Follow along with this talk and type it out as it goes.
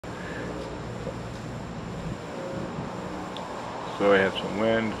So we have some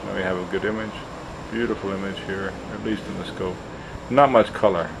wind. Now we have a good image. Beautiful image here, at least in the scope. Not much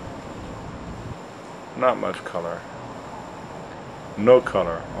color. Not much color. No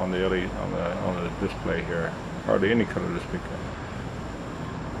color on the LED, on the display here. Hardly any color to speak of.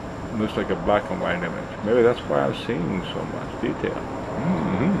 It looks like a black and white image. Maybe that's why I'm seeing so much detail.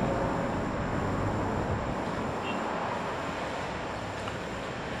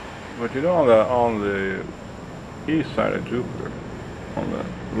 But you know, on the east side of Jupiter, on the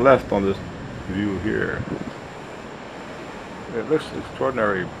left on this view here, it looks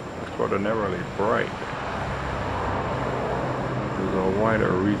extraordinarily bright. There's a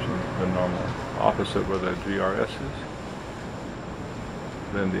wider region than normal, opposite where the GRS is,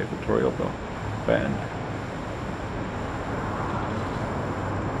 than the equatorial band.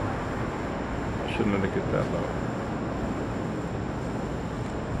 I shouldn't let it get that low.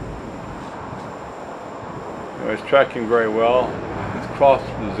 Anyway, it's tracking very well. It's crossed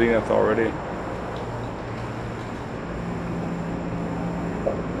the zenith already.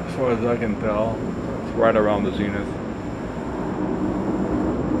 As far as I can tell, it's right around the zenith.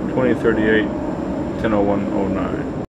 2038, 10:01:09.